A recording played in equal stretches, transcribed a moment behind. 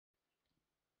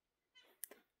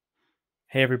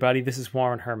Hey everybody, this is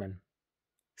Warren Herman.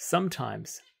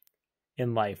 Sometimes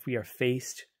in life we are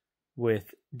faced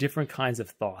with different kinds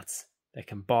of thoughts that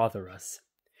can bother us.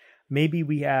 Maybe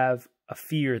we have a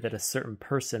fear that a certain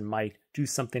person might do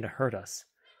something to hurt us.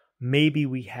 Maybe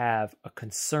we have a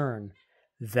concern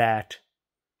that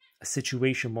a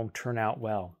situation won't turn out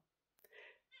well.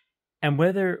 And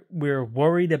whether we're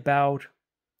worried about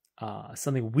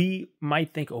something we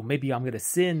might think, oh, maybe I'm going to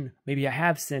sin, maybe I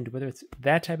have sinned, whether it's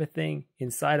that type of thing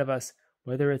inside of us,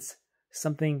 whether it's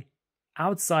something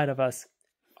outside of us,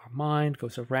 our mind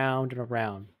goes around and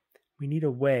around. We need a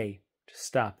way to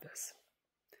stop this.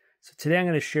 So today I'm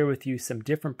going to share with you some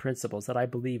different principles that I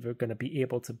believe are going to be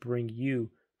able to bring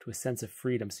you to a sense of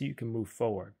freedom so you can move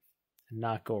forward and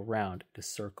not go around in a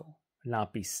circle,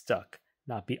 not be stuck,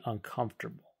 not be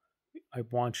uncomfortable. I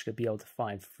want you to be able to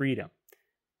find freedom,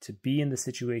 to be in the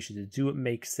situation, to do what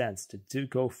makes sense, to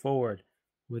go forward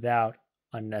without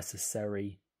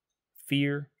unnecessary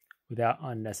fear, without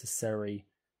unnecessary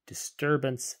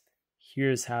disturbance.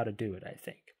 Here's how to do it, I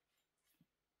think.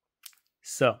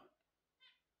 So, I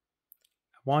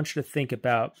want you to think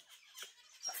about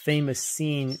a famous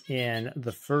scene in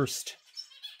the first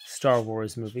Star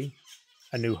Wars movie,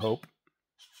 A New Hope.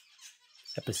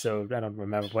 Episode, I don't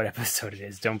remember what episode it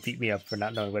is. Don't beat me up for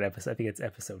not knowing what episode. I think it's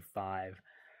episode 5.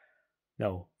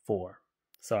 No, 4.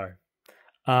 Sorry.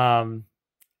 In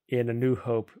A New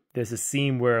Hope, there's a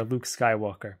scene where Luke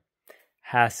Skywalker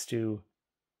has to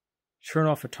turn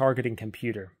off a targeting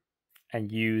computer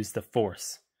and use the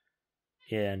Force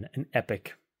in an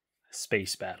epic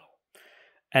space battle.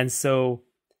 And so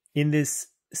in this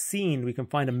scene, we can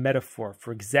find a metaphor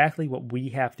for exactly what we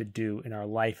have to do in our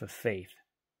life of faith.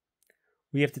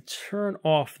 We have to turn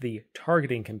off the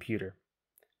targeting computer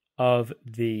of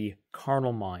the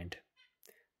carnal mind,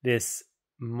 this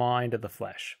mind of the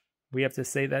flesh. We have to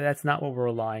say that that's not what we're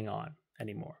relying on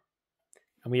anymore.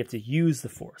 And we have to use the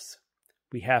Force.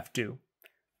 We have to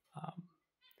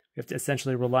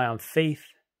essentially rely on faith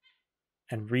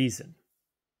and reason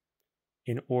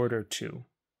in order to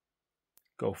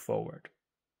go forward,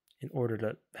 in order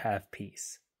to have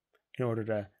peace, in order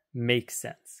to make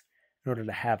sense, in order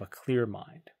to have a clear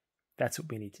mind. That's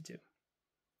what we need to do.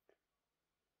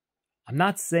 I'm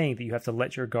not saying that you have to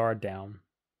let your guard down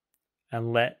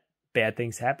and let bad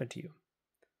things happen to you.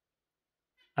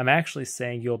 I'm actually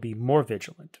saying you'll be more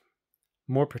vigilant,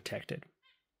 more protected,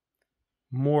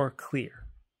 more clear,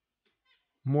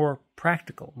 more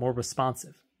practical, more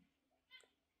responsive,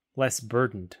 less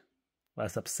burdened,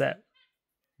 less upset,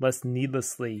 less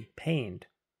needlessly pained.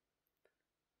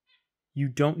 You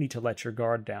don't need to let your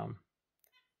guard down.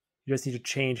 You just need to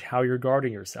change how you're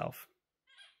guarding yourself.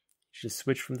 You just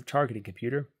switch from the targeting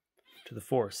computer to the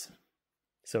Force,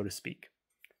 so to speak.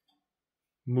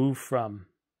 Move from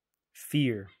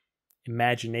fear,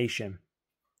 imagination,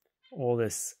 all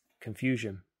this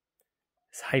confusion,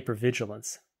 this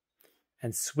hypervigilance,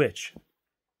 and switch,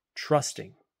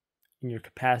 trusting in your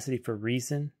capacity for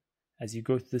reason as you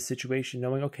go through the situation,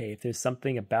 knowing, okay, if there's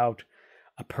something about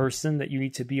a person that you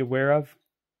need to be aware of,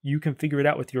 you can figure it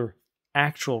out with your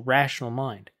actual rational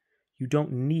mind. You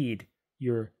don't need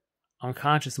your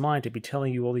unconscious mind to be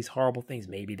telling you all these horrible things.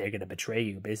 Maybe they're going to betray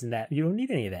you, but isn't that, you don't need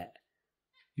any of that.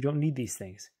 You don't need these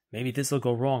things. Maybe this will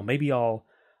go wrong. Maybe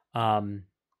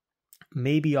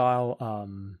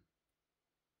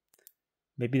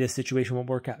this situation won't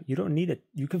work out. You don't need it.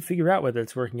 You can figure out whether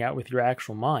it's working out with your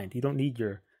actual mind. You don't need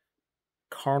your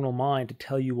carnal mind to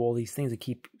tell you all these things that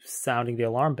keep sounding the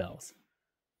alarm bells.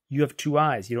 You have 2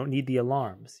 eyes. You don't need the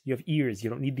alarms. You have ears. You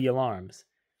don't need the alarms.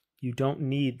 You don't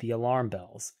need the alarm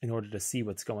bells in order to see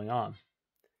what's going on.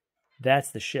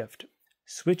 That's the shift.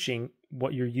 Switching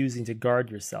what you're using to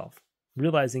guard yourself.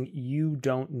 Realizing you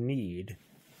don't need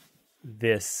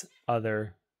this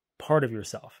other part of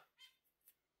yourself.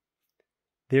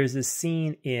 There's this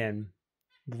scene in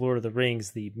The Lord of the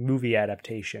Rings, the movie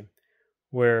adaptation,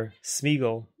 where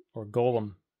Smeagol, or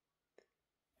Gollum,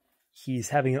 he's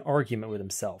having an argument with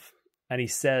himself. And he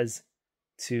says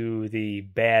to the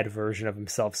bad version of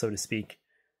himself, so to speak,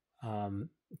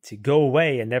 to go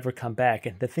away and never come back.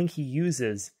 And the thing he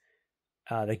uses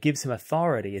that gives him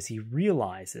authority is he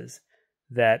realizes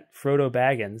that Frodo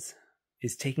Baggins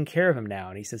is taking care of him now.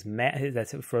 And he says,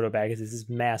 that's what Frodo Baggins is, his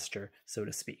master, so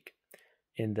to speak,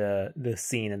 in the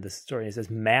scene in the story. He says,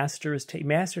 Master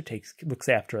looks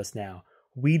after us now.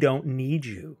 We don't need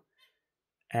you.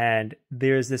 And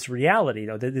there's this reality,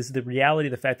 there's the reality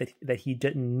of the fact that he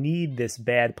didn't need this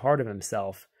bad part of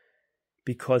himself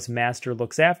because Master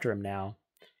looks after him now,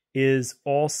 is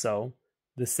also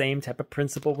the same type of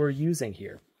principle we're using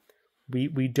here.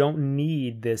 We don't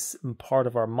need this part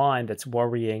of our mind that's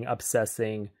worrying,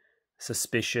 obsessing,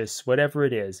 suspicious, whatever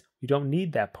it is. We don't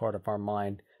need that part of our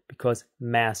mind because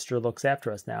Master looks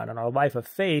after us now. And in our life of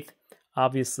faith,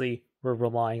 obviously, we're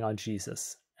relying on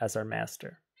Jesus as our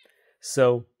Master.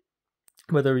 So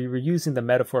whether we were using the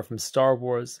metaphor from Star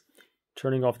Wars,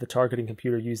 turning off the targeting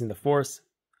computer using the Force,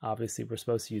 obviously we're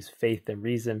supposed to use faith and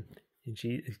reason,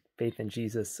 faith in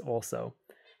Jesus also,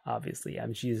 obviously. I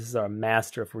mean, Jesus is our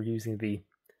Master if we're using the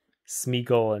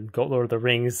Smeagol and Lord of the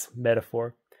Rings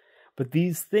metaphor. But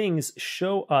these things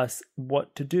show us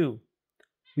what to do.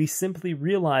 We simply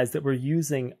realize that we're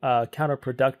using a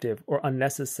counterproductive or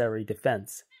unnecessary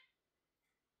defense.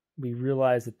 We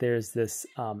realize that there's this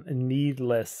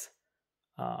needless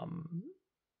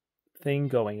thing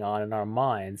going on in our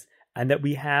minds, and that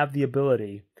we have the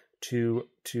ability to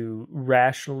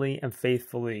rationally and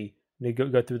faithfully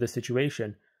go through the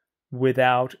situation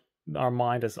without our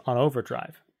mind as on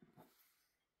overdrive.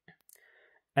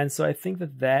 And so I think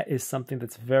that is something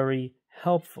that's very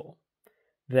helpful,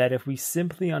 that if we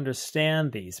simply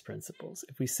understand these principles,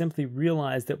 if we simply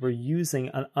realize that we're using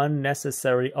an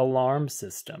unnecessary alarm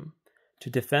system to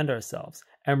defend ourselves,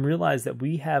 and realize that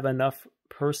we have enough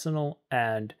personal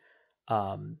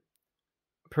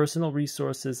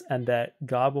resources and that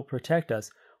God will protect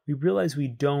us, we realize we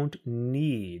don't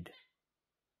need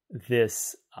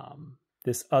this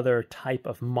other type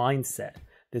of mindset,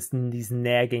 these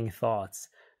nagging thoughts,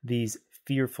 these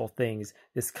fearful things,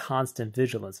 this constant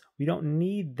vigilance. We don't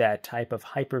need that type of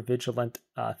hypervigilant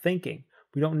thinking.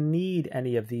 We don't need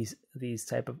any of these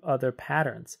type of other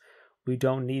patterns. We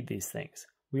don't need these things.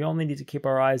 We only need to keep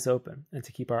our eyes open and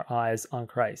to keep our eyes on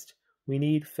Christ. We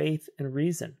need faith and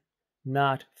reason,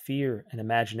 not fear and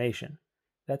imagination.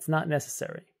 That's not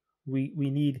necessary. We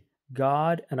need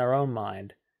God and our own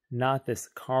mind, not this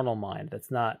carnal mind that's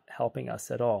not helping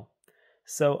us at all.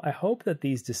 So I hope that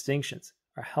these distinctions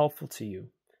are helpful to you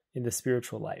in the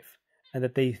spiritual life, and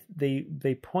that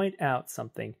they point out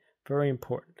something very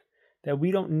important, that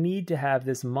we don't need to have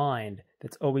this mind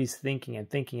that's always thinking and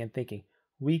thinking and thinking.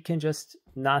 We can just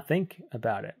not think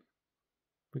about it.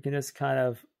 We can just kind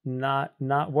of not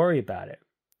worry about it,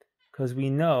 because we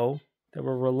know that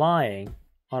we're relying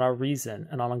on our reason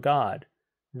and on God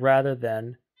rather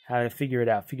than having to figure it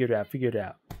out.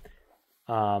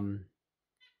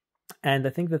 And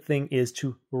I think the thing is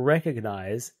to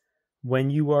recognize when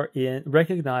you are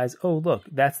oh, look,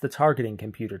 that's the targeting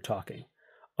computer talking.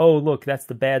 Oh, look, that's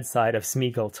the bad side of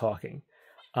Smeagol talking.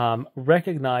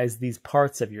 Recognize these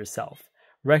parts of yourself.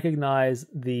 Recognize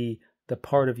the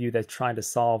part of you that's trying to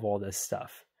solve all this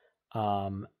stuff.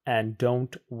 And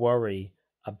don't worry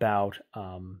about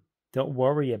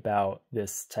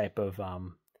this type of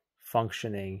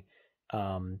functioning.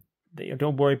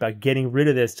 Don't worry about getting rid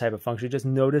of this type of function. Just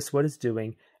notice what it's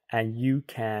doing, and you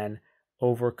can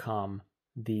overcome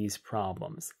these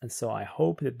problems. And so I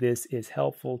hope that this is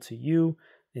helpful to you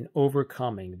in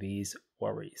overcoming these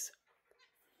worries.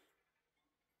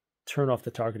 Turn off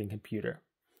the targeting computer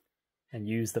and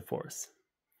use the Force.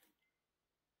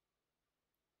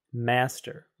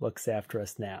 Master looks after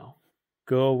us now.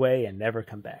 Go away and never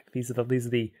come back. These are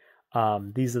the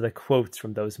quotes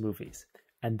from those movies,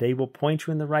 and they will point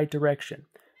you in the right direction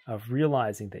of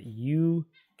realizing that you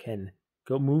can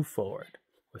move forward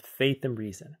with faith and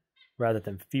reason rather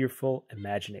than fearful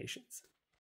imaginations.